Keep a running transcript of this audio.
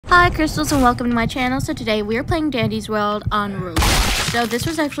Hi Crystals and welcome to my channel. So today we are playing Dandy's World on Roblox. So this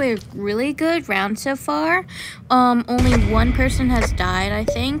was actually a really good round so far. Only one person has died, I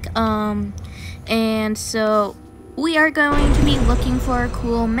think. And so we are going to be looking for a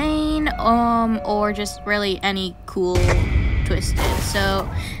cool main, or just really any cool twisted.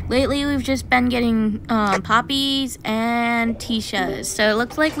 So lately we've just been getting poppies and Tishas. So it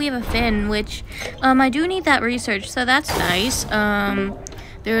looks like we have a Finn, which I do need that research, so that's nice.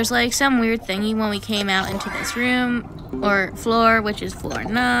 There was like some weird thingy when we came out into this room or floor, which is floor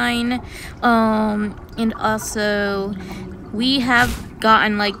 9. And also we have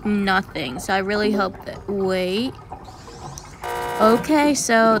gotten like nothing, so I really hope that okay,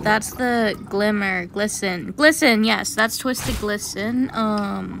 so that's the glisten, yes, that's twisted glisten.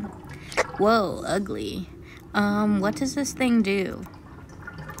 Whoa, ugly. What does this thing do?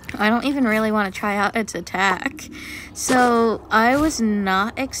 I don't even really want to try out its attack. So I was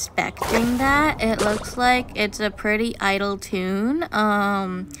not expecting that. It looks like it's a pretty idle tune.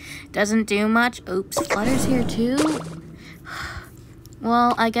 Doesn't do much. Oops, Flutter's here too.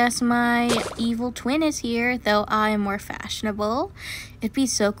 Well, I guess my evil twin is here, though I am more fashionable. It'd be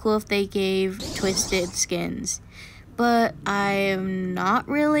so cool if they gave twisted skins. But I am not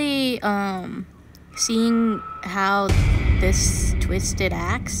really seeing how this twisted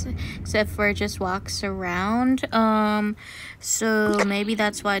acts, except for it just walks around. So maybe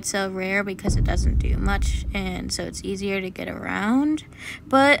that's why it's so rare, because it doesn't do much, and so it's easier to get around.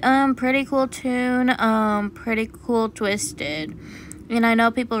 But pretty cool tune, pretty cool twisted. And I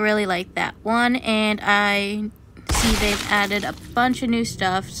know people really like that one, and I see they've added a bunch of new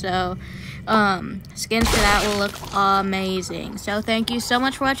stuff, so skins for that will look amazing. So thank you so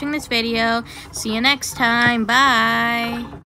much for watching this video. See you next time. Bye.